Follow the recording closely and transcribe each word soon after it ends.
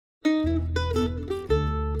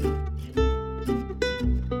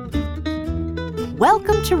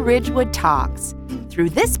Welcome to Ridgewood Talks.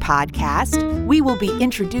 Through this podcast, we will be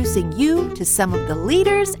introducing you to some of the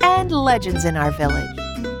leaders and legends in our village.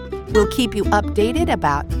 We'll keep you updated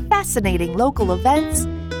about fascinating local events,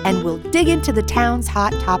 and we'll dig into the town's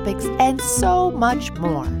hot topics and so much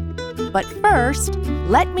more. But first,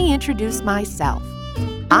 let me introduce myself.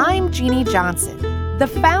 I'm Jeannie Johnson, the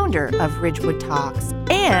founder of Ridgewood Talks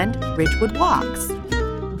and Ridgewood Walks.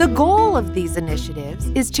 The goal of these initiatives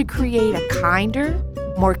is to create a kinder,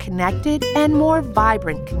 more connected, and more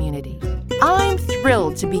vibrant community. I'm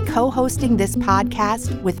thrilled to be co-hosting this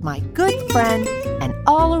podcast with my good friend and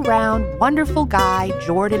all-around wonderful guy,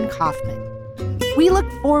 Jordan Kaufman. We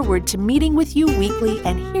look forward to meeting with you weekly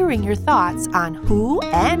and hearing your thoughts on who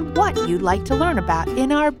and what you'd like to learn about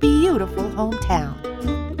in our beautiful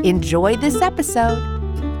hometown. Enjoy this episode.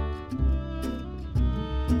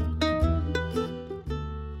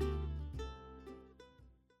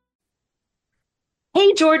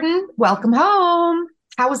 Hey, Jordan, welcome home.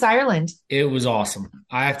 How was Ireland? It was awesome.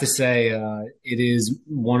 I have to say, it is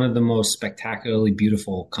one of the most spectacularly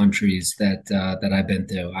beautiful countries that I've been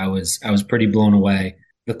to. I was pretty blown away.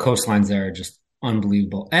 The coastlines there are just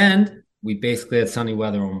unbelievable, and we basically had sunny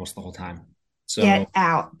weather almost the whole time. So Get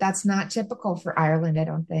out. That's not typical for Ireland, I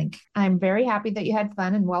don't think. I'm very happy that you had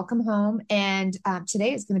fun and welcome home. And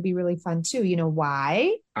today is going to be really fun too. You know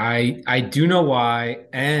why? I do know why.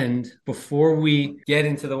 And before we get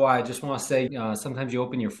into the why, I just want to say sometimes you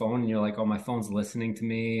open your phone and you're like, oh, my phone's listening to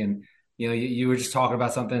me. And, you were just talking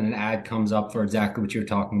about something and an ad comes up for exactly what you were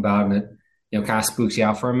talking about. And it, kind of spooks you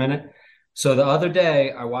out for a minute. So the other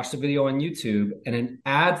day I watched a video on YouTube and an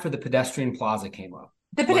ad for the Pedestrian Plaza came up.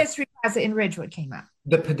 The Pedestrian Plaza in Ridgewood came up.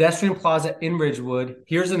 The Pedestrian Plaza in Ridgewood.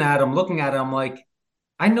 Here's an ad. I'm looking at it. I'm like,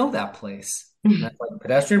 I know that place. And that's like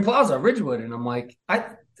Pedestrian Plaza, Ridgewood. And I'm like, I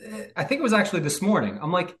think it was actually this morning.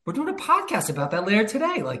 I'm like, we're doing a podcast about that later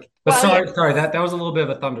today. Sorry, that was a little bit of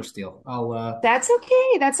a thunder steal. That's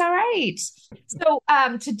okay. That's all right. So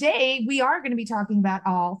today we are going to be talking about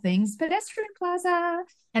all things Pedestrian Plaza.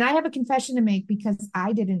 And I have a confession to make because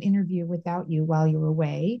I did an interview without you while you were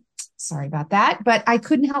away. Sorry about that, but I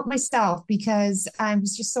couldn't help myself because I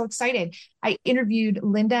was just so excited. I interviewed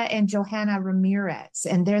Linda and Johanna Ramirez,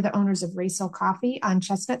 and they're the owners of Racel Coffee on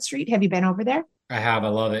Chestnut Street. Have you been over there? I have. I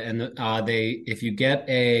love it. And if you get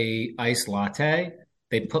a iced latte,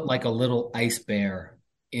 they put like a little ice bear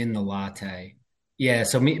in the latte. Yeah.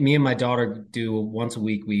 So me and my daughter do once a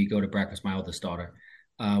week. We go to breakfast. My oldest daughter.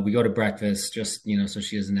 We go to breakfast just so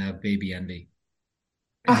she doesn't have baby envy.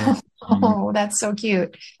 And, that's so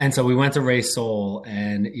cute. And so we went to Ray Soul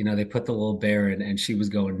and, they put the little bear in and she was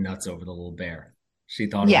going nuts over the little bear. She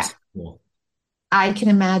thought it was cool. I can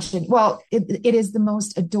imagine. Well, it is the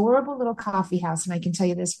most adorable little coffee house. And I can tell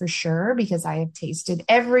you this for sure, because I have tasted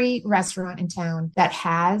every restaurant in town that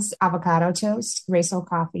has avocado toast. Ray Soul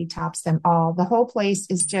Coffee tops them all. The whole place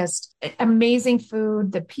is just amazing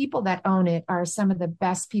food. The people that own it are some of the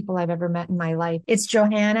best people I've ever met in my life. It's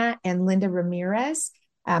Johanna and Linda Ramirez.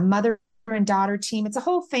 Mother and daughter team. It's a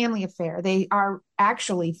whole family affair. They are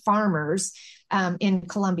actually farmers in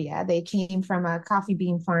Colombia. They came from a coffee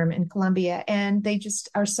bean farm in Colombia, and they just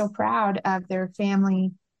are so proud of their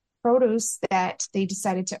family produce that they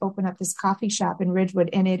decided to open up this coffee shop in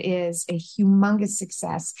Ridgewood, and it is a humongous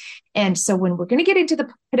success. And so when we're going to get into the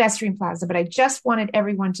Pedestrian Plaza, but I just wanted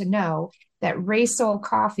everyone to know that Ray Soul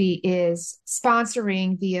Coffee is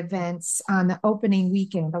sponsoring the events on the opening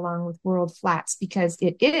weekend along with World Flats because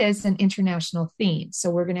it is an international theme. So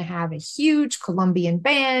we're going to have a huge Colombian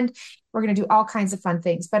band. We're going to do all kinds of fun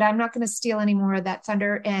things, but I'm not going to steal any more of that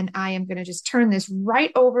thunder. And I am going to just turn this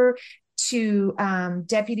right over to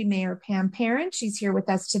Deputy Mayor Pam Perrin. She's here with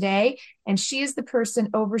us today, and she is the person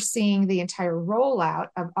overseeing the entire rollout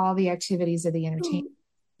of all the activities of the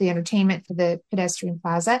entertainment for the Pedestrian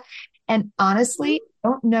Plaza. And honestly, I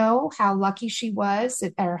don't know how lucky she was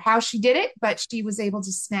or how she did it, but she was able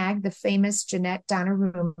to snag the famous Jeanette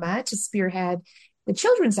Donnarumma to spearhead the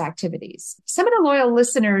children's activities. Some of the loyal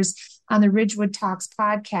listeners on the Ridgewood Talks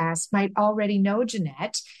podcast might already know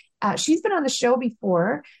Jeanette. She's been on the show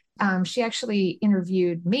before. She actually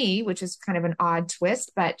interviewed me, which is kind of an odd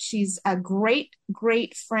twist, but she's a great,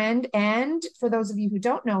 great friend. And for those of you who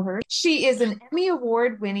don't know her, she is an Emmy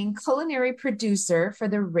Award-winning culinary producer for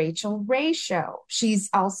the Rachel Ray Show. She's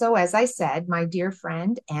also, as I said, my dear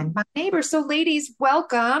friend and my neighbor. So ladies,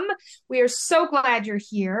 welcome. We are so glad you're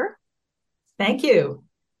here. Thank you.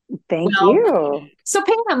 Thank you. So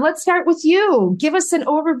Pam, let's start with you. Give us an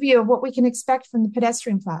overview of what we can expect from the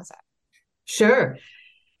Pedestrian Plaza. Sure.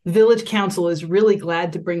 The Village Council is really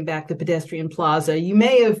glad to bring back the pedestrian plaza. You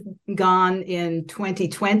may have gone in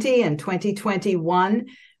 2020 and 2021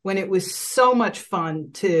 when it was so much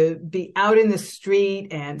fun to be out in the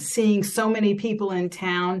street and seeing so many people in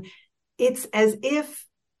town. It's as if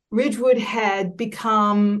Ridgewood had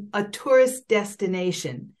become a tourist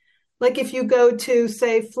destination. Like if you go to,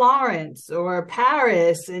 say, Florence or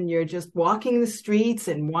Paris and you're just walking the streets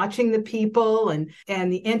and watching the people and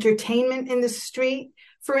the entertainment in the street.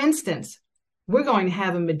 For instance, we're going to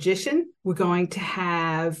have a magician. We're going to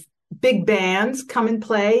have big bands come and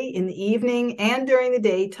play in the evening and during the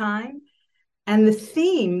daytime. And the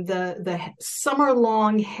theme, the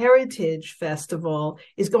summer-long Heritage Festival,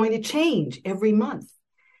 is going to change every month.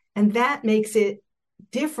 And that makes it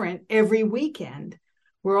different every weekend.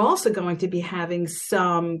 We're also going to be having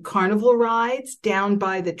some carnival rides down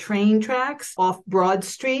by the train tracks off Broad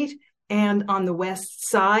Street and on the west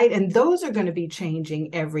side. And those are going to be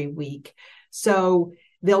changing every week. So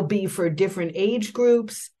they'll be for different age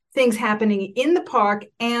groups, things happening in the park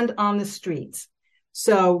and on the streets.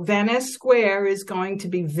 So Van Ness Square is going to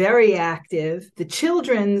be very active. The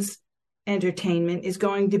children's entertainment is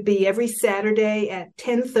going to be every Saturday at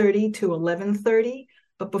 10:30 to 11:30.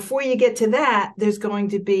 But before you get to that, there's going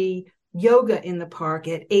to be yoga in the park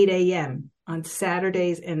at 8 a.m. on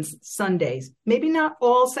Saturdays and Sundays. Maybe not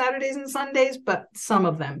all Saturdays and Sundays, but some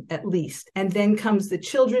of them at least. And then comes the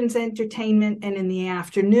children's entertainment. And in the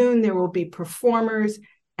afternoon, there will be performers.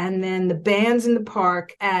 And then the bands in the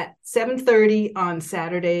park at 7:30 on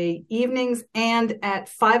Saturday evenings and at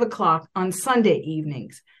 5 o'clock on Sunday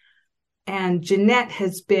evenings. And Jeanette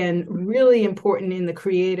has been really important in the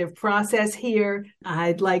creative process here.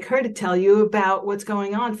 I'd like her to tell you about what's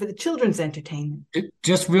going on for the children's entertainment.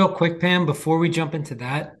 Just real quick, Pam, before we jump into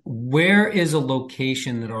that, where is a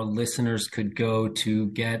location that our listeners could go to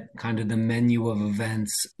get kind of the menu of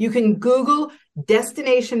events? You can Google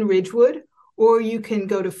Destination Ridgewood, or you can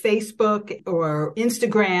go to Facebook or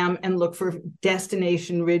Instagram and look for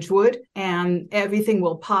Destination Ridgewood, and everything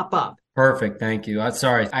will pop up. Perfect. Thank you.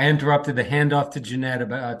 Sorry, I interrupted the handoff to Jeanette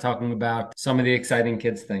about talking about some of the exciting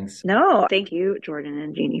kids things. No, thank you, Jordan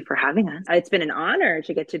and Jeannie, for having us. It's been an honor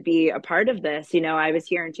to get to be a part of this. You know, I was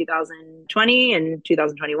here in 2020 and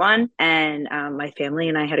 2021, and my family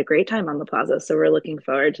and I had a great time on the plaza. So we're looking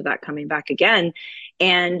forward to that coming back again.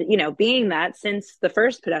 And, you know, being that since the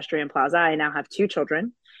first pedestrian plaza, I now have 2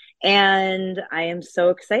 children. And I am so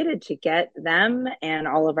excited to get them and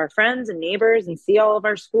all of our friends and neighbors and see all of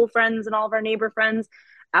our school friends and all of our neighbor friends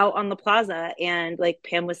out on the plaza. And like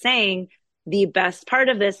Pam was saying, the best part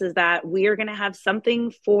of this is that we are going to have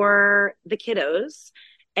something for the kiddos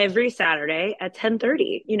every Saturday at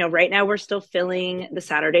 10:30. You know, right now we're still filling the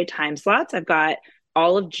Saturday time slots. I've got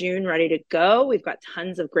all of June ready to go. We've got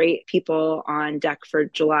tons of great people on deck for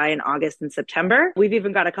July and August and September. We've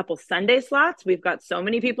even got a couple Sunday slots. We've got so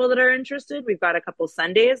many people that are interested. We've got a couple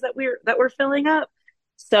Sundays that we're filling up.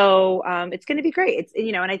 So it's going to be great. It's,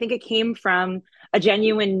 you know, and I think it came from a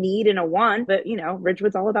genuine need and a want, but you know,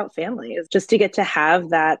 Ridgewood's all about families. Just to get to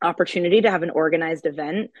have that opportunity to have an organized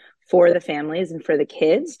event for the families and for the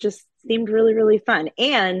kids just seemed really, really fun.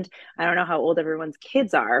 And I don't know how old everyone's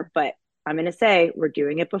kids are, but I'm going to say we're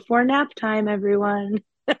doing it before nap time, everyone.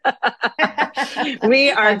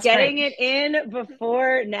 We are getting it in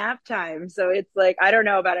before nap time. So it's like, I don't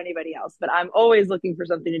know about anybody else, but I'm always looking for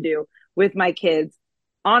something to do with my kids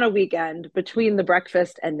on a weekend between the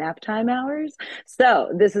breakfast and nap time hours.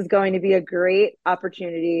 So this is going to be a great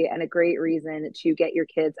opportunity and a great reason to get your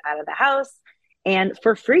kids out of the house. And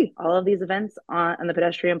for free, all of these events on the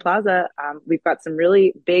Pedestrian Plaza, we've got some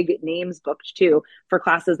really big names booked too for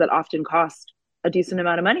classes that often cost a decent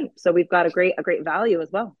amount of money. So we've got a great value as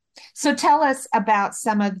well. So tell us about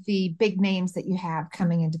some of the big names that you have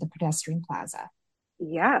coming into the Pedestrian Plaza.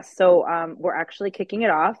 Yeah, so we're actually kicking it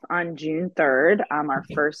off on June 3rd, our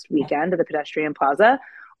first weekend of the Pedestrian Plaza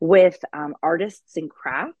with artists and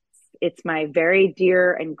crafts. It's my very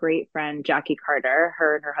dear and great friend, Jackie Carter.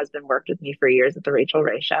 Her and her husband worked with me for years at the Rachel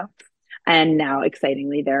Ray Show. And now,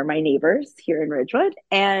 excitingly, they're my neighbors here in Ridgewood.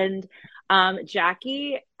 And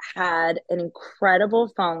Jackie had an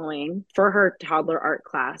incredible following for her toddler art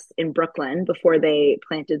class in Brooklyn before they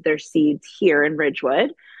planted their seeds here in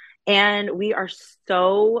Ridgewood. And we are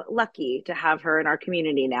so lucky to have her in our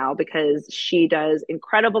community now because she does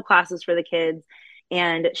incredible classes for the kids.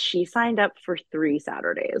 And she signed up for 3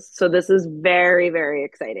 Saturdays. So this is very, very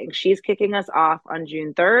exciting. She's kicking us off on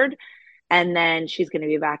June 3rd. And then she's going to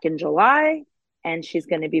be back in July. And she's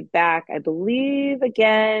going to be back, I believe,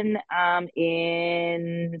 again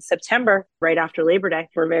in September, right after Labor Day.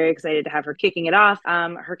 We're very excited to have her kicking it off.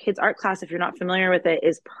 Her kids' art class, if you're not familiar with it,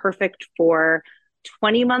 is perfect for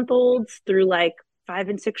 20-month-olds through like 5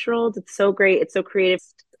 and 6-year-olds. It's so great. It's so creative.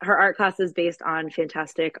 Her art class is based on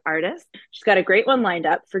fantastic artists. She's got a great one lined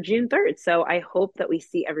up for June 3rd. So I hope that we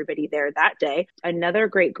see everybody there that day. Another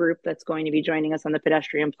great group that's going to be joining us on the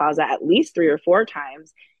Pedestrian Plaza at least 3 or 4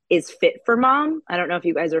 times is Fit for Mom. I don't know if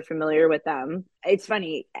you guys are familiar with them. It's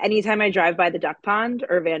funny. Anytime I drive by the Duck Pond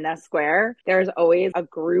or Van Ness Square, there's always a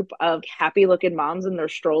group of happy looking moms in their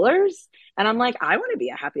strollers. And I'm like, I want to be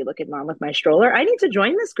a happy looking mom with my stroller. I need to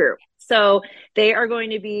join this group. So they are going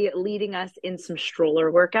to be leading us in some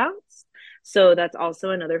stroller workouts. So that's also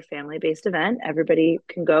another family-based event. Everybody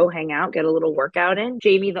can go hang out, get a little workout in.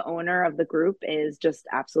 Jamie, the owner of the group, is just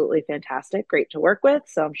absolutely fantastic, great to work with.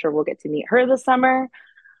 So I'm sure we'll get to meet her this summer.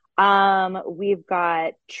 We've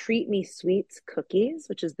got Treat Me Sweets Cookies,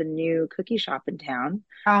 which is the new cookie shop in town.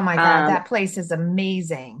 Oh my God, that place is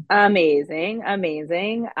amazing. Amazing.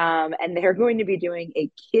 And they're going to be doing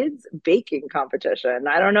a kids baking competition.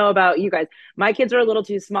 I don't know about you guys. My kids are a little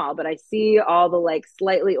too small, but I see all the like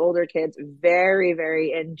slightly older kids very,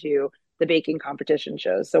 very into the baking competition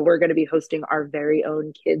shows. So we're going to be hosting our very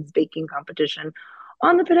own kids baking competition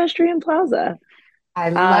on the Pedestrian Plaza. I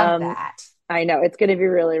love that. I know it's going to be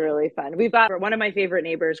really, really fun. We've got one of my favorite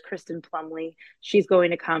neighbors, Kristen Plumley. She's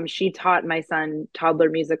going to come. She taught my son toddler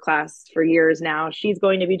music class for years now. She's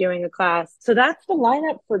going to be doing a class. So that's the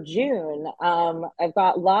lineup for June. I've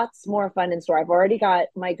got lots more fun in store. I've already got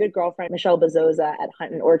my good girlfriend, Michelle Bezosa at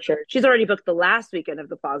Hunt and Orchard. She's already booked the last weekend of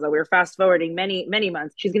the plaza. We were fast forwarding many, many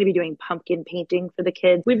months. She's going to be doing pumpkin painting for the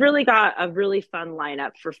kids. We've really got a really fun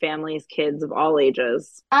lineup for families, kids of all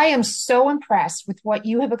ages. I am so impressed with what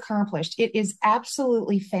you have accomplished. It is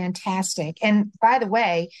absolutely fantastic. And by the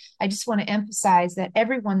way, I just want to emphasize that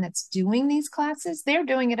everyone that's doing these classes, they're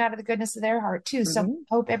doing it out of the goodness of their heart too. So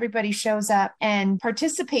hope everybody shows up and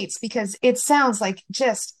participates because it sounds like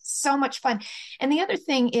just so much fun. And the other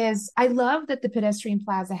thing is, I love that the Pedestrian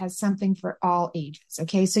Plaza has something for all ages.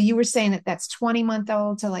 Okay. So you were saying that that's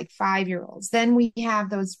 20-month-old to like 5-year-olds. Then we have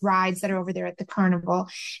those rides that are over there at the carnival.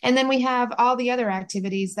 And then we have all the other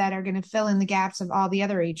activities that are going to fill in the gaps of all the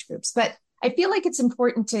other age groups. But I feel like it's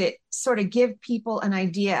important to sort of give people an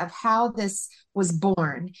idea of how this was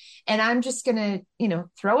born. And I'm just going to,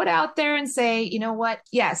 throw it out there and say, you know what?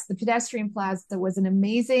 Yes, the Pedestrian Plaza was an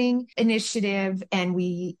amazing initiative, and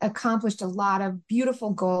we accomplished a lot of beautiful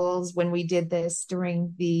goals when we did this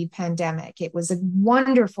during the pandemic. It was a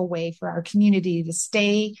wonderful way for our community to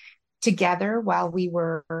stay together while we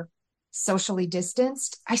were socially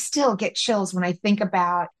distanced. I still get chills when I think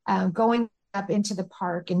about going up into the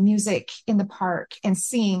park and music in the park and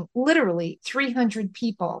seeing literally 300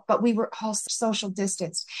 people, but we were all social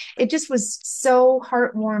distanced. It just was so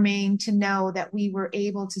heartwarming to know that we were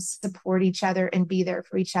able to support each other and be there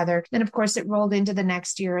for each other. Then, of course, it rolled into the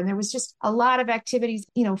next year, and there was just a lot of activities,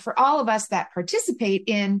 for all of us that participate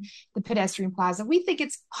in the Pedestrian Plaza. We think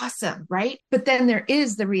it's awesome, right? But then there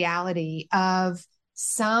is the reality of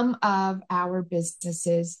some of our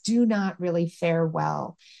businesses do not really fare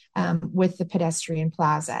well with the Pedestrian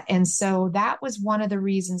Plaza. And so that was one of the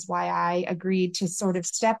reasons why I agreed to sort of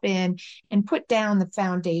step in and put down the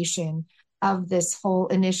foundation of this whole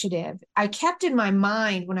initiative. I kept in my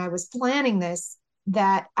mind when I was planning this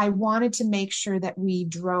that I wanted to make sure that we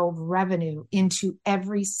drove revenue into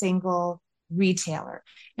every single retailer.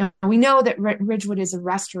 Now, we know that Ridgewood is a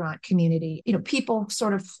restaurant community. People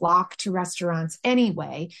sort of flock to restaurants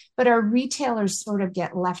anyway, but our retailers sort of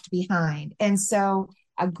get left behind. And so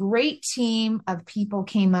a great team of people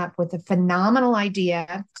came up with a phenomenal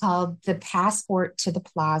idea called the Passport to the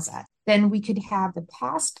Plaza. Then we could have the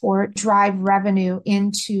Passport drive revenue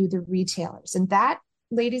into the retailers. And that,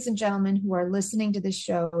 ladies and gentlemen who are listening to this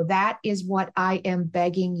show, that is what I am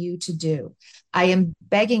begging you to do. I am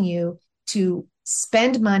begging you to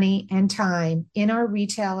spend money and time in our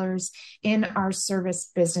retailers, in our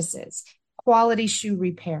service businesses. Quality Shoe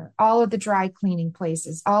Repair, all of the dry cleaning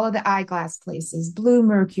places, all of the eyeglass places, Blue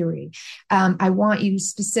Mercury. I want you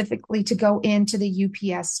specifically to go into the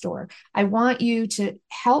UPS store. I want you to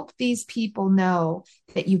help these people know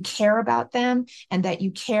that you care about them and that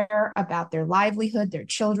you care about their livelihood, their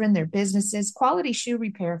children, their businesses. Quality Shoe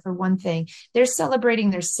Repair, for one thing, they're celebrating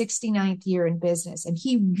their 69th year in business, and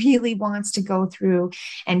he really wants to go through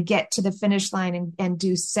and get to the finish line and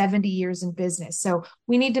do 70 years in business. So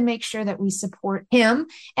we need to make sure that we support him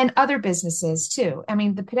and other businesses too. I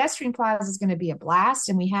mean, the Pedestrian Plaza is going to be a blast,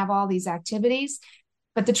 and we have all these activities.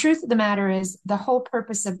 But the truth of the matter is the whole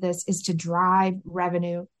purpose of this is to drive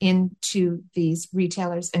revenue into these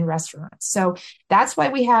retailers and restaurants. So that's why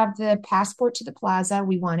we have the passport to the plaza.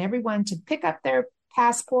 We want everyone to pick up their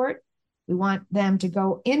passport. We want them to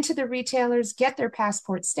go into the retailers, get their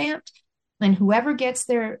passport stamped, and whoever gets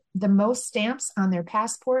the most stamps on their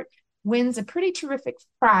passport wins a pretty terrific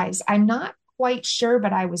prize. I'm not quite sure,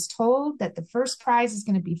 but I was told that the first prize is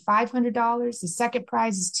going to be $500, the second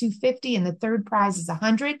prize is $250, and the third prize is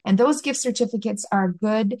 $100. And those gift certificates are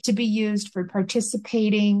good to be used for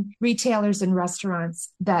participating retailers and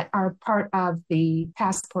restaurants that are part of the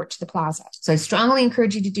passport to the plaza. So I strongly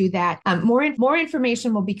encourage you to do that. More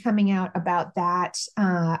information will be coming out about that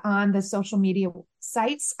on the social media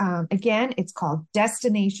sites. Again, it's called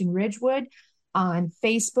Destination Ridgewood on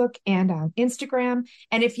Facebook and on Instagram.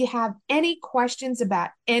 And if you have any questions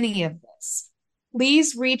about any of this,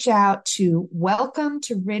 please reach out to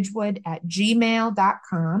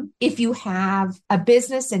welcome-to-ridgewood@gmail.com. If you have a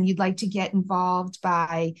business and you'd like to get involved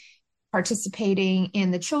by participating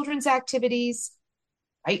in the children's activities,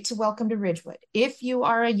 write to Welcome to Ridgewood. If you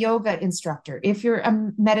are a yoga instructor, if you're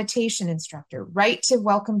a meditation instructor, write to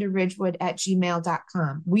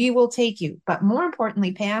welcome-to-ridgewood@gmail.com. We will take you. But more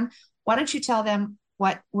importantly, Pam, why don't you tell them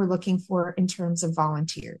what we're looking for in terms of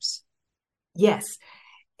volunteers? Yes.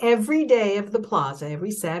 Every day of the plaza, every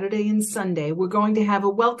Saturday and Sunday, we're going to have a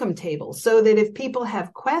welcome table so that if people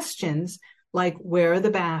have questions like where are the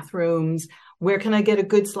bathrooms, where can I get a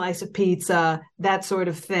good slice of pizza, that sort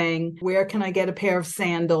of thing, where can I get a pair of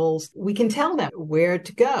sandals, we can tell them where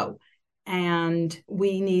to go. And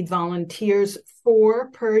we need volunteers,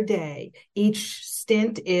 4 per day. Each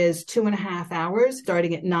stint is 2.5 hours,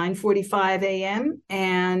 starting at 9:45 a.m.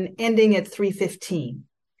 and ending at 3:15.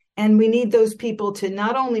 And we need those people to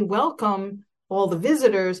not only welcome all the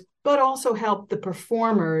visitors, but also help the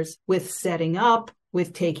performers with setting up,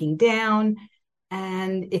 with taking down.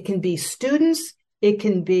 And it can be students, it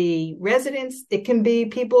can be residents, it can be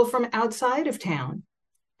people from outside of town.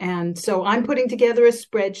 And so I'm putting together a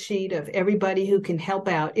spreadsheet of everybody who can help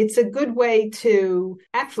out. It's a good way to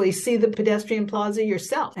actually see the pedestrian plaza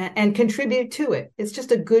yourself and contribute to it. It's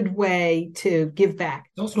just a good way to give back.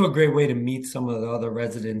 It's also a great way to meet some of the other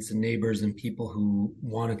residents and neighbors and people who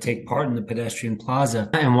want to take part in the pedestrian plaza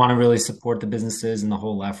and want to really support the businesses and the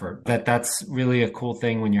whole effort. That's really a cool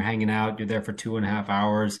thing when you're hanging out. You're there for 2.5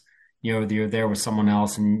 hours. You're there with someone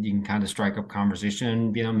else and you can kind of strike up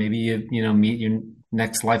conversation. Maybe you meet your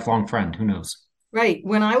next lifelong friend. Who knows? Right.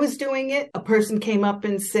 When I was doing it, a person came up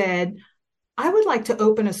and said, I would like to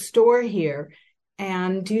open a store here.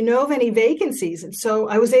 And do you know of any vacancies? And so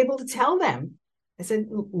I was able to tell them. I said,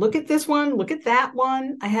 look at this one, look at that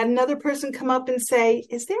one. I had another person come up and say,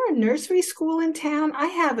 is there a nursery school in town? I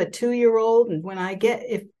have a 2-year-old. And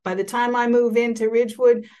if by the time I move into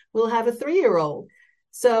Ridgewood, we'll have a 3-year-old.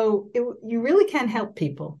 So you really can help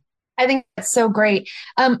people. I think that's so great.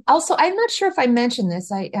 Also, I'm not sure if I mentioned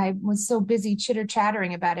this. I was so busy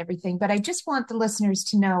chitter-chattering about everything, but I just want the listeners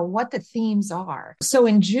to know what the themes are. So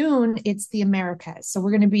in June, it's the Americas. So we're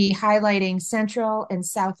going to be highlighting Central and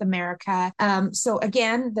South America. So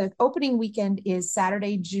again, the opening weekend is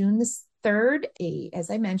Saturday, June the 3rd.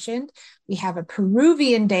 As I mentioned, we have a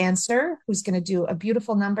Peruvian dancer who's going to do a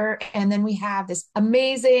beautiful number. And then we have this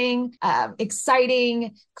amazing,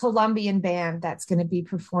 exciting Colombian band that's going to be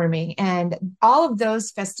performing. And all of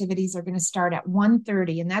those festivities are going to start at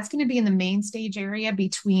 1:30. And that's going to be in the main stage area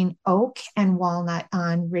between Oak and Walnut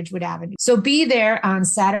on Ridgewood Avenue. So be there on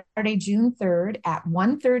Saturday, June 3rd at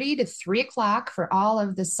 1:30 to 3 o'clock for all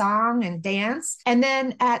of the song and dance. And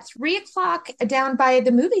then at 3 o'clock down by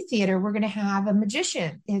the movie theater, we're going to have a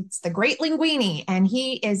magician. It's the Great Linguini, and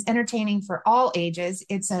he is entertaining for all ages.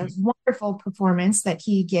 It's a wonderful performance that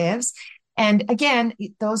he gives. And again,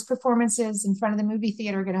 those performances in front of the movie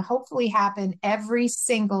theater are going to hopefully happen every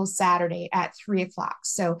single Saturday at 3 o'clock.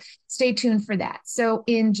 So stay tuned for that. So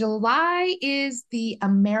in July is the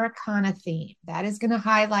Americana theme. That is going to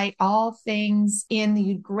highlight all things in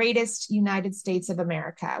the greatest United States of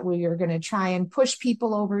America. We are going to try and push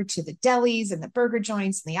people over to the delis and the burger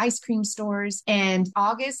joints and the ice cream stores. And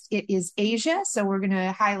August, it is Asia. So we're going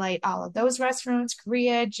to highlight all of those restaurants: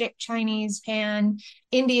 Korea, Chinese, Pan,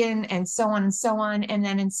 Indian, and so on and so on. And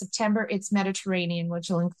then in September, it's Mediterranean, which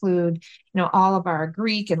will include, all of our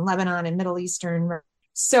Greek and Lebanon and Middle Eastern.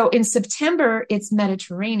 So in September, it's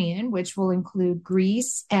Mediterranean, which will include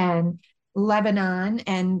Greece and Lebanon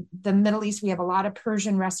and the Middle East. We have a lot of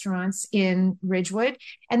Persian restaurants in Ridgewood.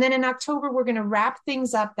 And then in October, we're going to wrap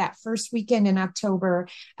things up that first weekend in October,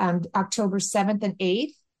 October 7th and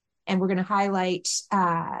 8th. And we're going to highlight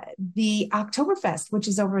the Oktoberfest, which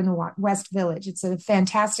is over in the West Village. It's a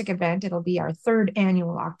fantastic event. It'll be our third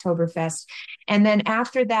annual Oktoberfest. And then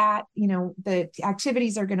after that, the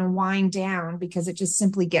activities are going to wind down because it just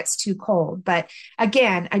simply gets too cold. But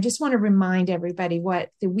again, I just want to remind everybody what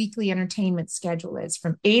the weekly entertainment schedule is.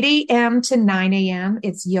 From 8 a.m. to 9 a.m.,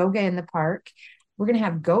 it's yoga in the park. We're going to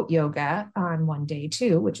have goat yoga on one day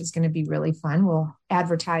too, which is going to be really fun. We'll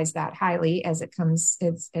advertise that highly as it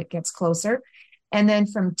gets closer. And then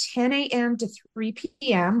from 10 a.m. to 3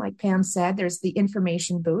 p.m., like Pam said, there's the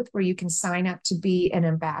information booth where you can sign up to be an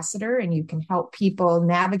ambassador and you can help people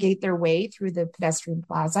navigate their way through the pedestrian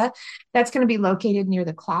plaza. That's going to be located near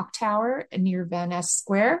the clock tower and near Van Ness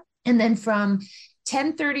Square. And then from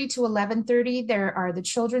 10:30 to 11:30, there are the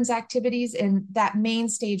children's activities in that main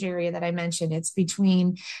stage area that I mentioned. It's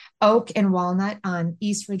between Oak and Walnut on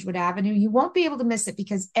East Ridgewood Avenue. You won't be able to miss it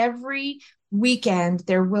because every weekend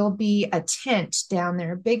there will be a tent down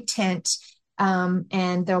there, a big tent,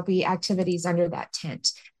 and there'll be activities under that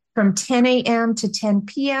tent. From 10 a.m. to 10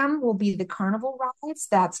 p.m. will be the carnival rides.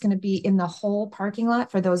 That's going to be in the whole parking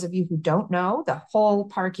lot. For those of you who don't know, the whole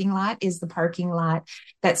parking lot is the parking lot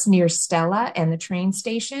that's near Stella and the train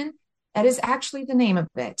station. That is actually the name of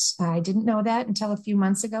it. I didn't know that until a few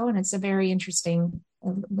months ago, and it's a very interesting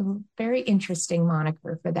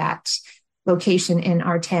moniker for that location in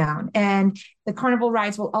our town. And the carnival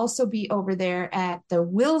rides will also be over there at the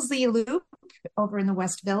Willsey Loop over in the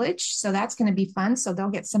West Village. So that's going to be fun. So they'll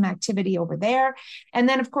get some activity over there. And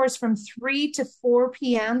then, of course, from 3 to 4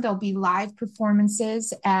 p.m., there'll be live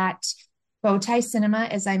performances at Bowtie Cinema,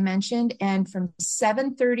 as I mentioned, and from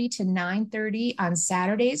 7:30 to 9:30 on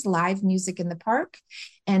Saturdays, live music in the park.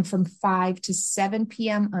 And from 5 to 7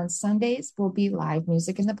 p.m. on Sundays will be live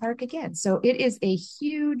music in the park again. So it is a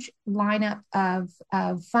huge lineup of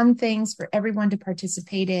fun things for everyone to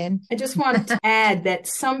participate in. I just want to add that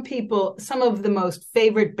some of the most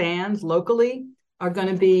favorite bands locally are going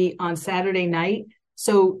to be on Saturday night.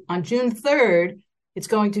 So on June 3rd, it's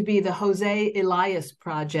going to be the Jose Elias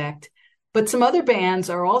Project. But some other bands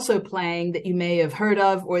are also playing that you may have heard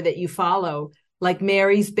of or that you follow, like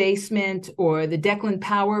Mary's Basement or the Declan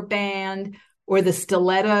Power Band or the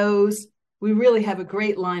Stilettos. We really have a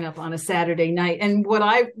great lineup on a Saturday night. And what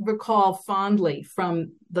I recall fondly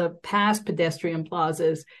from the past pedestrian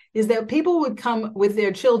plazas is that people would come with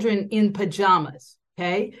their children in pajamas,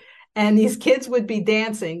 okay? And these kids would be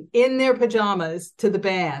dancing in their pajamas to the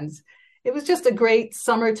bands. It was just a great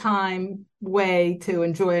summertime way to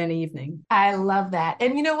enjoy an evening. I love that.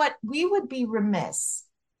 And you know what? We would be remiss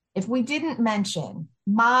if we didn't mention,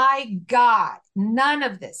 my God, none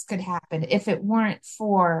of this could happen if it weren't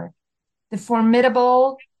for the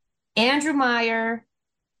formidable Andrew Meyer,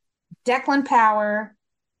 Declan Power,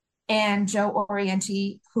 and Joe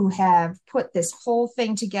Orienti, who have put this whole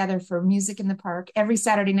thing together for Music in the Park every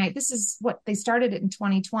Saturday night. This is what they started it in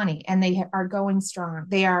 2020, and they are going strong.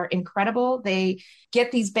 They are incredible. They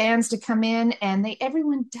get these bands to come in, and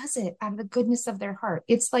everyone does it out of the goodness of their heart.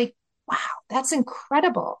 It's like, wow, that's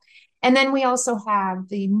incredible. And then we also have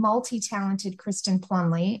the multi-talented Kristen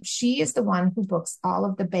Plumley. She is the one who books all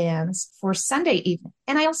of the bands for Sunday evening.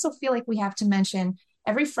 And I also feel like we have to mention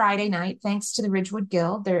every Friday night, thanks to the Ridgewood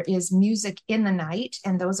Guild, there is music in the night.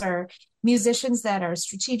 And those are musicians that are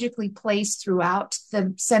strategically placed throughout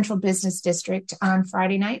the central business district on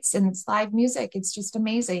Friday nights. And it's live music. It's just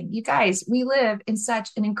amazing. You guys, we live in such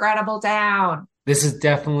an incredible town. This is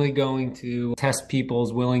definitely going to test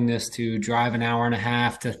people's willingness to drive an hour and a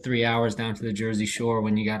half to 3 hours down to the Jersey Shore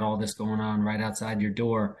when you got all this going on right outside your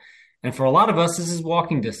door. And for a lot of us, this is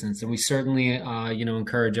walking distance. And we certainly,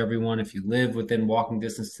 encourage everyone, if you live within walking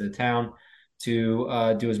distance to the town,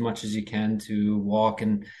 to do as much as you can to walk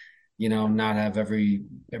and, not have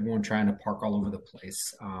everyone trying to park all over the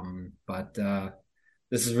place. But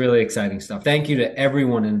this is really exciting stuff. Thank you to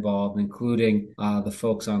everyone involved, including the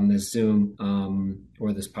folks on this Zoom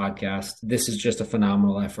or this podcast. This is just a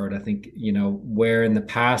phenomenal effort. I think, where in the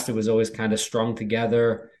past it was always kind of strung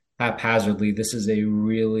together haphazardly, this is a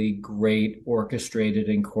really great orchestrated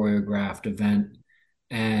and choreographed event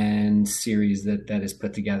and series that is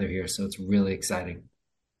put together here. So it's really exciting.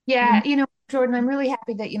 Yeah, Jordan, I'm really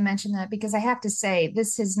happy that you mentioned that because I have to say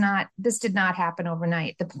this did not happen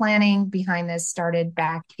overnight. The planning behind this started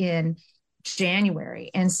back in January.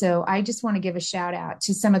 And so I just want to give a shout out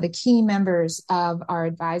to some of the key members of our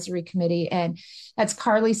advisory committee. And that's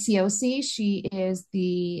Carly Ciosi. She is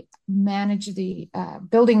the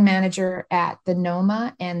building manager at the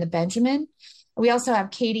Noma and the Benjamin. We also have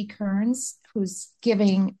Katie Kearns, who's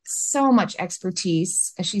giving so much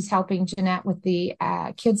expertise. She's helping Jeanette with the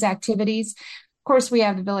kids' activities. course, we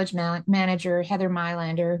have the village manager, Heather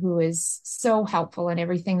Mylander, who is so helpful in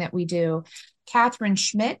everything that we do. Catherine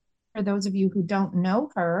Schmidt, for those of you who don't know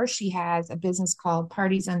her, she has a business called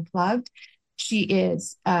Parties Unplugged. She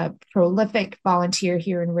is a prolific volunteer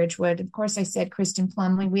here in Ridgewood. Of course, I said Kristen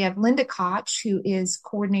Plumley. We have Linda Koch, who is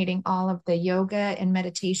coordinating all of the yoga and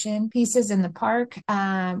meditation pieces in the park.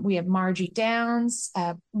 We have Margie Downs.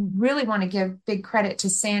 Really want to give big credit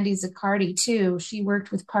to Sandy Zaccardi, too. She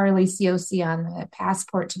worked with Carly Ciosi on the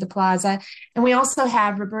passport to the plaza. And we also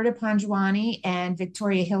have Roberta Panjuani and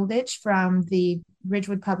Victoria Hilditch from the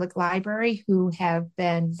Ridgewood Public Library, who have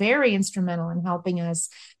been very instrumental in helping us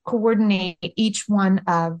coordinate each one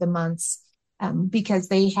of the months because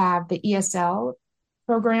they have the ESL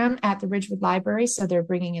program at the Ridgewood Library. So they're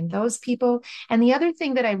bringing in those people. And the other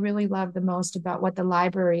thing that I really love the most about what the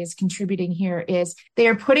library is contributing here is they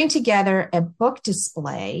are putting together a book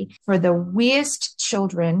display for the weest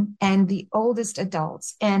children and the oldest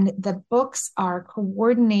adults. And the books are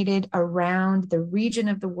coordinated around the region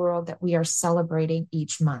of the world that we are celebrating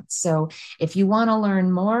each month. So if you want to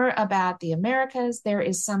learn more about the Americas, there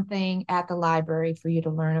is something at the library for you to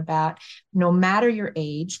learn about, no matter your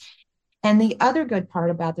age. And the other good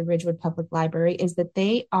part about the Ridgewood Public Library is that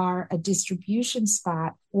they are a distribution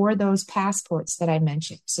spot for those passports that I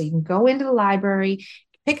mentioned. So you can go into the library,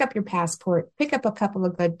 pick up your passport, pick up a couple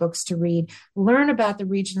of good books to read, learn about the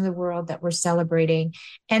region of the world that we're celebrating,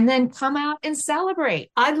 and then come out and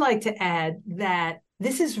celebrate. I'd like to add that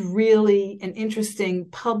this is really an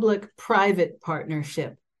interesting public-private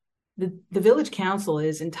partnership. The Village Council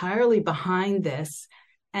is entirely behind this,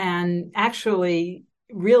 and actually,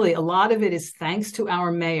 really, a lot of it is thanks to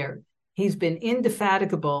our mayor. He's been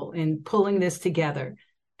indefatigable in pulling this together,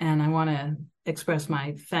 and I want to express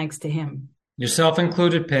my thanks to him. Yourself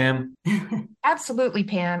included, Pam. Absolutely,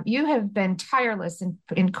 Pam. You have been tireless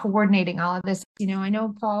in coordinating all of this. You know, I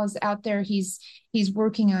know Paul is out there. He's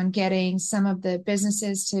working on getting some of the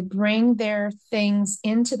businesses to bring their things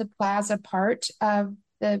into the plaza part of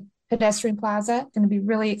the pedestrian plaza. Going to be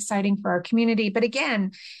really exciting for our community. But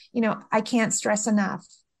again, you know, I can't stress enough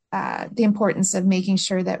the importance of making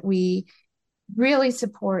sure that we really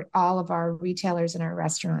support all of our retailers and our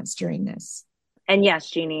restaurants during this. And yes,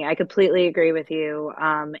 Jeannie, I completely agree with you.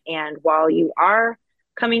 And while you are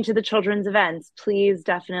coming to the children's events, please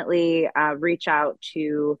definitely reach out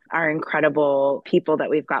to our incredible people that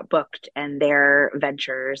we've got booked and their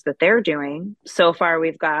ventures that they're doing. So far,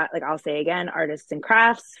 we've got, like I'll say again, Artists and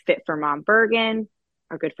Crafts, Fit for Mom Bergen,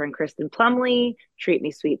 our good friend Kristen Plumley, Treat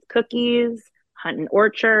Me Sweets Cookies, Hunt and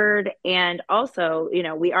Orchard. And also, you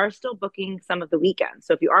know, we are still booking some of the weekends.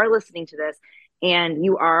 So if you are listening to this, and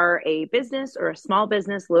you are a business or a small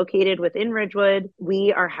business located within Ridgewood,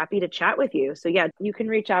 we are happy to chat with you. So yeah, you can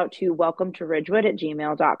reach out to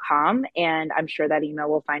welcometoridgewood@gmail.com. And I'm sure that email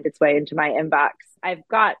will find its way into my inbox. I've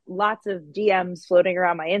got lots of DMs floating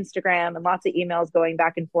around my Instagram and lots of emails going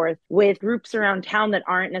back and forth with groups around town that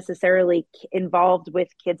aren't necessarily involved with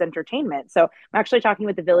kids entertainment. So I'm actually talking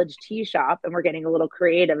with the Village Tea Shop, and we're getting a little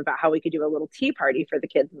creative about how we could do a little tea party for the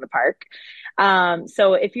kids in the park.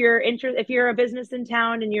 So if you're a business in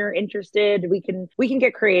town and you're interested, we can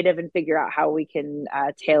get creative and figure out how we can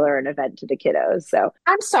tailor an event to the kiddos. So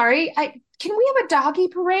I'm sorry, can we have a doggy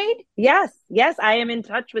parade? Yes, I am in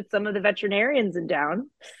touch with some of the veterinarians in town.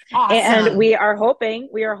 Awesome. And we are hoping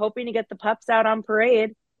to get the pups out on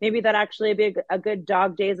parade. Maybe that actually be a good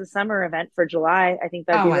Dog Days of Summer event for July. I think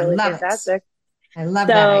that'd be really fantastic. I love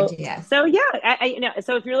that idea. So yeah,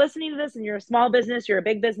 so if you're listening to this and you're a small business, you're a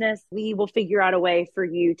big business, we will figure out a way for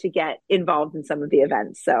you to get involved in some of the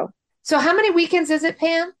events. So how many weekends is it,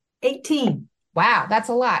 Pam? 18. Wow, that's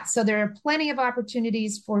a lot. So there are plenty of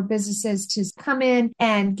opportunities for businesses to come in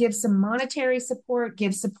and give some monetary support,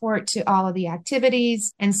 give support to all of the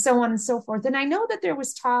activities, and so on and so forth. And I know that there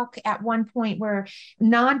was talk at one point where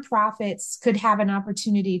nonprofits could have an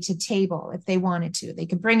opportunity to table if they wanted to. They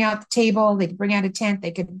could bring out the table, they could bring out a tent,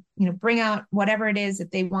 they could, bring out whatever it is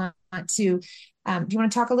that they want to. Do you want to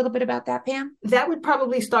talk a little bit about that, Pam? That would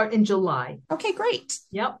probably start in July. Okay, great.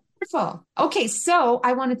 Yep. Wonderful. Okay, so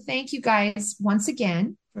I want to thank you guys once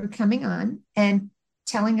again for coming on and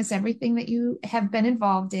telling us everything that you have been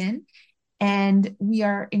involved in. And we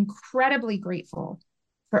are incredibly grateful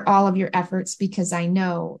for all of your efforts because I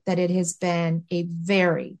know that it has been a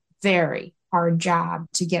very, very hard job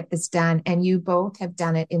to get this done. And you both have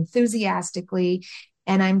done it enthusiastically.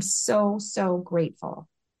 And I'm so, so grateful.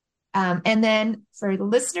 And then for the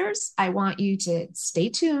listeners, I want you to stay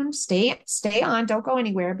tuned, stay on, don't go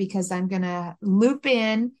anywhere because I'm going to loop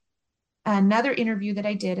in another interview that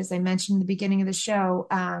I did, as I mentioned in the beginning of the show,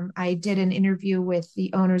 I did an interview with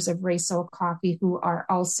the owners of Ray Soul Coffee, who are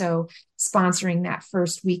also sponsoring that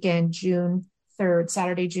first weekend, June 3rd,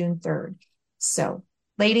 Saturday, June 3rd. So,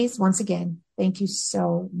 ladies, once again, thank you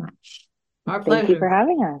so much. Our Thank you pleasure. for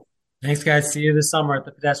having us. Thanks, guys. See you this summer at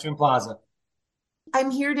the Pedestrian Plaza. I'm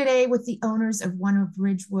here today with the owners of one of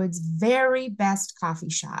Ridgewood's very best coffee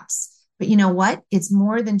shops. But you know what? It's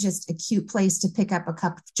more than just a cute place to pick up a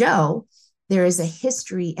cup of Joe. There is a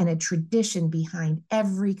history and a tradition behind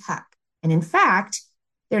every cup. And in fact,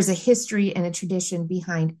 there's a history and a tradition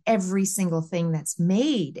behind every single thing that's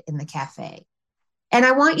made in the cafe. And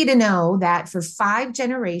I want you to know that for 5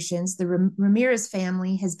 generations, the Ramirez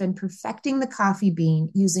family has been perfecting the coffee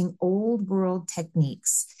bean using old world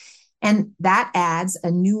techniques. And that adds a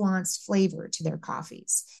nuanced flavor to their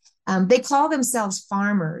coffees. They call themselves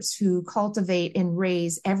farmers who cultivate and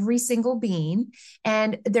raise every single bean,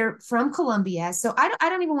 and they're from Colombia. So I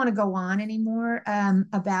don't even want to go on anymore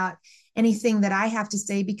about anything that I have to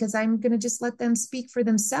say because I'm going to just let them speak for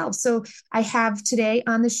themselves. So I have today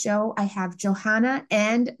on the show, I have Johanna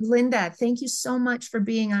and Linda. Thank you so much for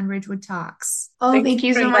being on Ridgewood Talks. Oh, thank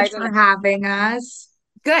you for so much inviting for us. having us.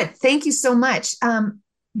 Good. Thank you so much.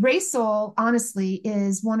 Ray Soul, honestly,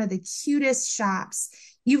 is one of the cutest shops.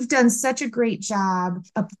 You've done such a great job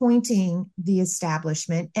appointing the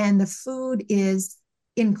establishment, and the food is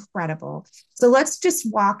incredible. So let's just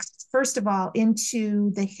walk, first of all,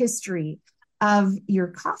 into the history of your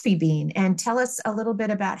coffee bean and tell us a little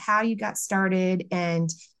bit about how you got started and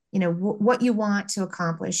what you want to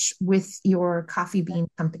accomplish with your coffee bean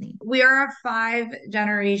company. We are a 5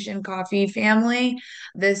 generation coffee family.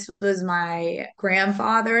 This was my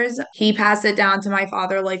grandfather's. He passed it down to my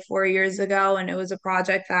father like 4 years ago, and it was a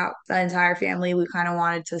project that the entire family we kind of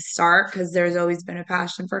wanted to start because there's always been a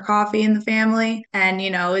passion for coffee in the family. And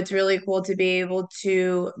it's really cool to be able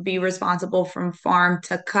to be responsible from farm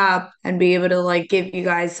to cup and be able to like give you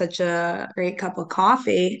guys such a great cup of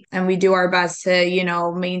coffee. And we do our best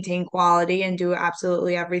to, maintain quality and do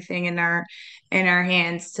absolutely everything in our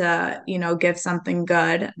hands to, give something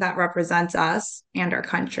good that represents us and our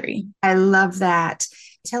country. I love that.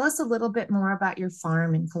 Tell us a little bit more about your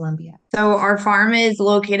farm in Colombia. So our farm is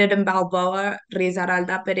located in Balboa,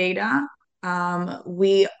 Risaralda, Pereira.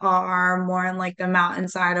 We are more in like the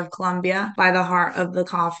mountainside of Colombia by the heart of the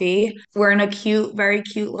coffee. We're in a cute, very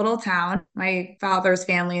cute little town. My father's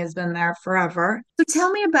family has been there forever. So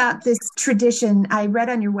tell me about this tradition. I read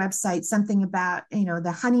on your website something about,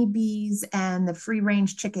 the honeybees and the free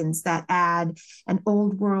range chickens that add an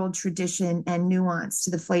old world tradition and nuance to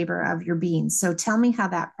the flavor of your beans. So tell me how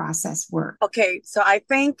that process works. Okay, so I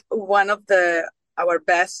think one of our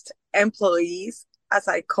best employees, as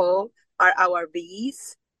I call, are our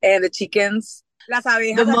bees and the chickens. Las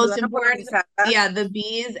abejas The ayudan most a important, polinizar. the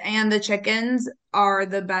bees and the chickens are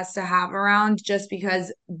the best to have around just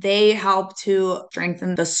because they help to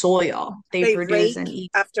strengthen the soil. They produce rake. and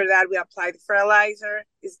eat. After that, we apply the fertilizer.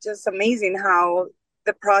 It's just amazing how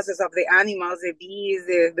the process of the animals, the bees,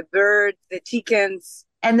 the birds, the chickens.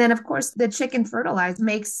 And then, of course, the chicken fertilizer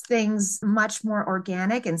makes things much more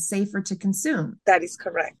organic and safer to consume. That is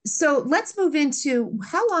correct. So let's move into,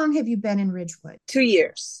 how long have you been in Ridgewood? 2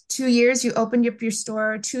 years. 2 years. You opened up your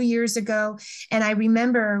store 2 years ago. And I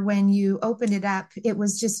remember when you opened it up, it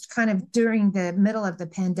was just kind of during the middle of the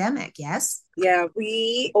pandemic, yes? Yeah,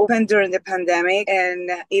 we opened during the pandemic,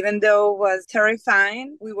 and even though it was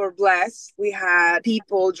terrifying, we were blessed. We had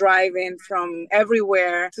people driving from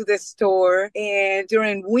everywhere to the store, and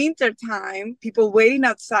during winter time, people waiting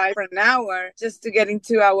outside for an hour just to get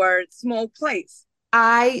into our small place.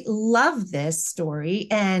 I love this story.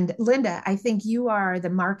 And Linda, I think you are the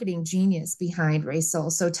marketing genius behind Ray Soul.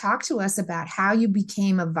 So talk to us about how you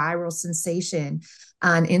became a viral sensation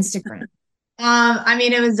on Instagram.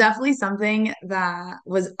 It was definitely something that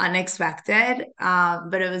was unexpected,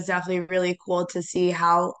 but it was definitely really cool to see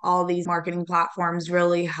how all these marketing platforms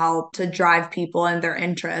really help to drive people and their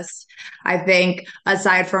interest. I think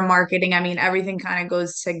aside from marketing, everything kind of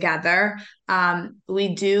goes together.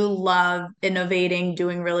 We do love innovating,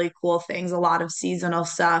 doing really cool things, a lot of seasonal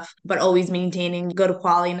stuff, but always maintaining good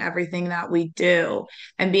quality in everything that we do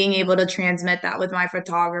and being able to transmit that with my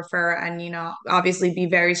photographer and, obviously be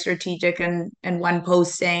very strategic and when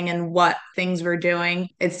posting and what things we're doing.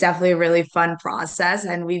 It's definitely a really fun process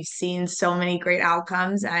and we've seen so many great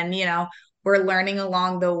outcomes and, we're learning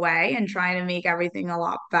along the way and trying to make everything a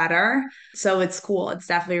lot better. So it's cool. It's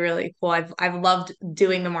definitely really cool. I've loved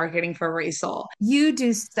doing the marketing for Ray Soul. You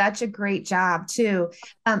do such a great job too.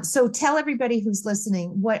 So tell everybody who's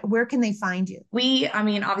listening, where can they find you?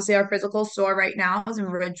 Obviously our physical store right now is in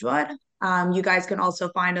Ridgewood. You guys can also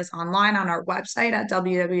find us online on our website at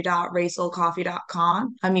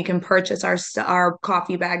www.racelcoffee.com. You can purchase our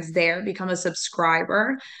coffee bags there, become a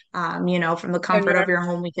subscriber. From the comfort of your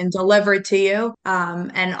home, we can deliver it to you.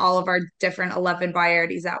 And all of our different 11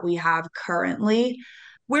 varieties that we have currently.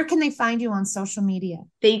 Where can they find you on social media?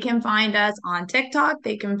 They can find us on TikTok.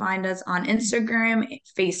 They can find us on Instagram,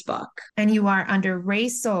 Facebook. And you are under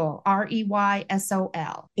Reysol,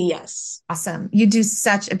 Reysol. Yes. Awesome. You do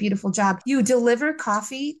such a beautiful job. You deliver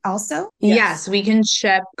coffee also? Yes, we can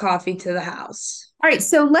ship coffee to the house. All right,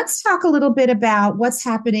 so let's talk a little bit about what's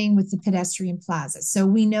happening with the pedestrian plaza. So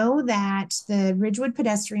we know that the Ridgewood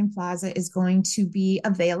Pedestrian Plaza is going to be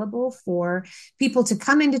available for people to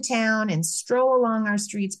come into town and stroll along our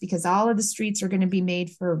streets, because all of the streets are going to be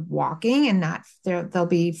made for walking and they'll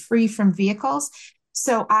be free from vehicles.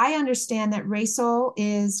 So I understand that Reysol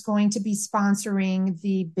is going to be sponsoring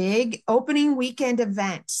the big opening weekend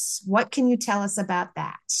event. What can you tell us about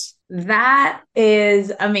that? That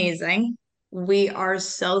is amazing. We are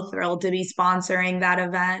so thrilled to be sponsoring that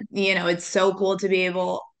event. It's so cool to be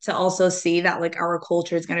able to also see that like our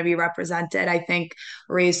culture is going to be represented. I think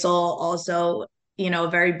Reysol also, a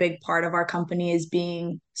very big part of our company is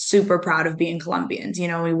being super proud of being Colombians.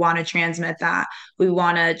 We want to transmit that. We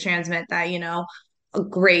want to transmit that, a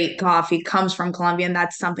great coffee comes from Colombia, and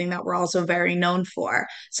that's something that we're also very known for.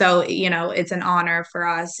 So, it's an honor for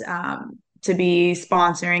us to be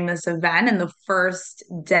sponsoring this event in the first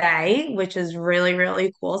day, which is really,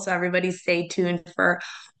 really cool. So everybody stay tuned for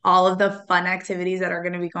all of the fun activities that are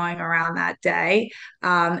going to be going around that day.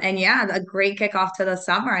 And yeah, a great kickoff to the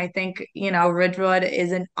summer. I think, Ridgewood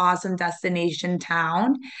is an awesome destination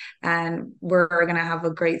town, and we're going to have a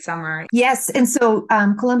great summer. Yes. And so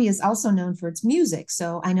Colombia is also known for its music.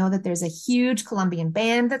 So I know that there's a huge Colombian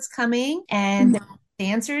band that's coming, and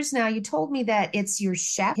dancers. Now, you told me that it's your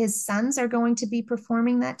chef. His sons are going to be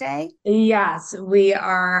performing that day? Yes, we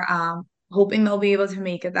are hoping they'll be able to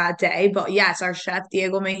make it that day. But yes, our chef,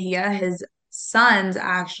 Diego Mejia, his sons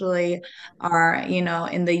actually are,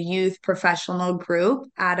 in the youth professional group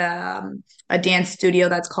at a dance studio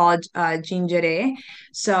that's called Ginger.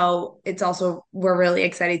 So we're really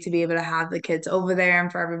excited to be able to have the kids over there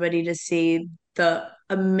and for everybody to see the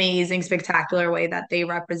amazing, spectacular way that they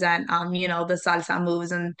represent, the salsa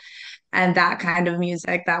moves and that kind of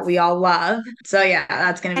music that we all love. So yeah,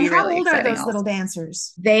 that's going to be really exciting. And how old are those little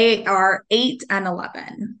dancers? They are 8 and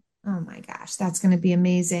 11. Oh my gosh, that's going to be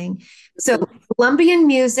amazing. So Colombian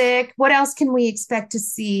music, what else can we expect to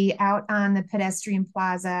see out on the pedestrian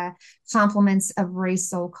plaza? Compliments of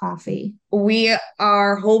Reysol coffee. We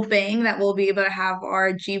are hoping that we'll be able to have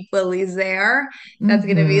our Jeep Willys there. That's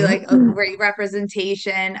going to be like a great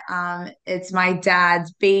representation. It's my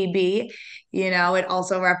dad's baby. It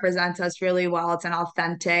also represents us really well. It's an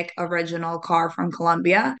authentic, original car from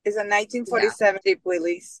Colombia. It's a 1947 Jeep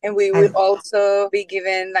Willys. And we will also be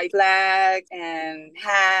given like flags and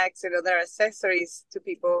hats and other accessories to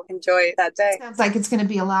people enjoy that day. Sounds like it's going to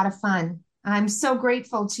be a lot of fun. I'm so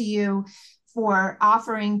grateful to you for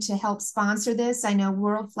offering to help sponsor this. I know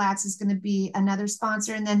World Flats is going to be another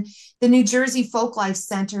sponsor. And then the New Jersey Folklife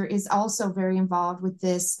Center is also very involved with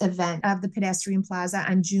this event of the Pedestrian Plaza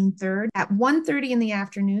on June 3rd at 1:30 in the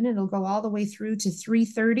afternoon. It'll go all the way through to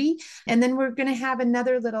 3:30. And then we're going to have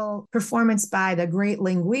another little performance by the great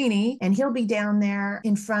Linguini. And he'll be down there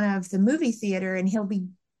in front of the movie theater, and he'll be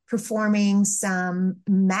performing some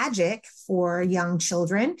magic for young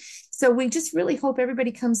children. So we just really hope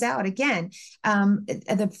everybody comes out. Again,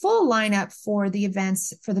 the full lineup for the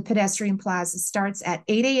events for the Pedestrian Plaza starts at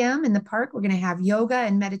 8 a.m. in the park. We're going to have yoga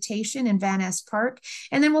and meditation in Van Ness Park.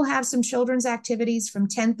 And then we'll have some children's activities from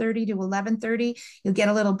 10:30 to 11:30. You'll get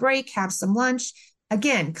a little break, have some lunch.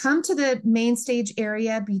 Again, come to the main stage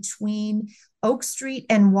area between Oak Street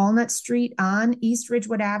and Walnut Street on East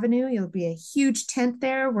Ridgewood Avenue. You'll be a huge tent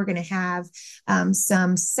there. We're going to have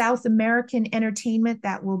some South American entertainment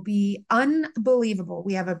that will be unbelievable.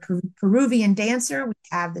 We have a Peruvian dancer. We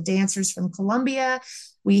have the dancers from Colombia.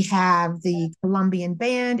 We have the Colombian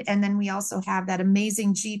band. And then we also have that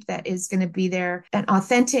amazing Jeep that is going to be there, an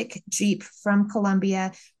authentic Jeep from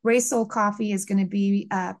Colombia. Reysol Coffee is going to be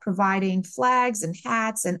providing flags and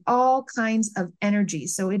hats and all kinds of energy.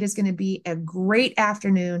 So it is going to be a great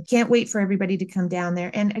afternoon. Can't wait for everybody to come down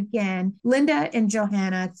there. And again, Linda and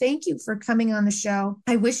Johanna, thank you for coming on the show.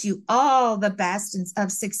 I wish you all the best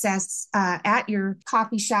of success at your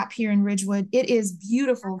coffee shop here in Ridgewood. It is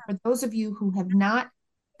beautiful. For those of you who have not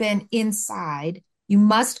been inside, you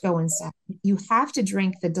must go inside. You have to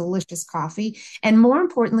drink the delicious coffee. And more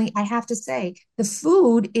importantly, I have to say, the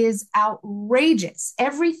food is outrageous.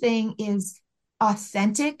 Everything is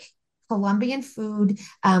authentic Colombian food.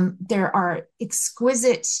 There are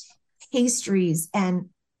exquisite pastries and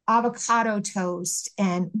avocado toast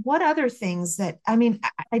and what other things that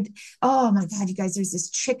oh my God, you guys, there's this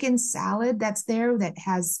chicken salad that's there that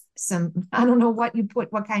has some, I don't know what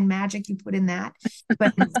kind of magic you put in that,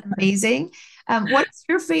 but it's amazing. What's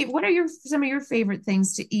your favorite? What are some of your favorite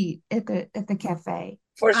things to eat at the cafe?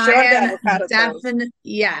 For I sure, the am avocado toast. definitely,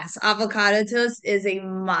 yes, avocado toast is a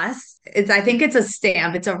must. I think it's a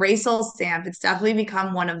stamp. It's a Racel stamp. It's definitely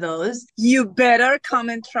become one of those. You better come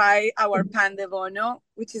and try our pan de bono,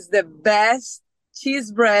 which is the best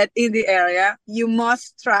cheese bread in the area. You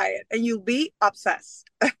must try it and you'll be obsessed.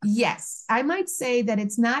 Yes, I might say that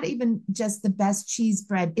it's not even just the best cheese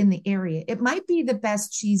bread in the area. It might be the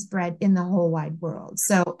best cheese bread in the whole wide world.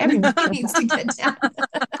 So everybody needs to get down.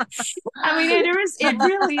 I mean, it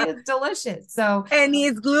really is delicious. So, and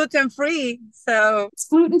it's gluten free. So it's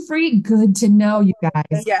gluten free. Good to know, you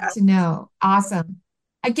guys. yeah. Good to know. Awesome.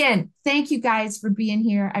 Again, thank you guys for being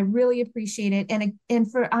here. I really appreciate it.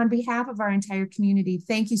 And for on behalf of our entire community,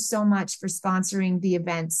 thank you so much for sponsoring the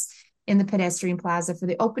events in the Pedestrian Plaza for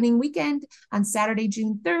the opening weekend on Saturday,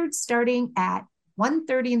 June 3rd, starting at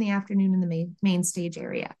 1:30 in the afternoon in the main stage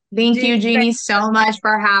area. Thank you, Jeannie, so much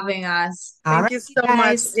for having us. Thank you so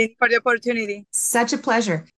much, Jeannie, for the opportunity. Such a pleasure.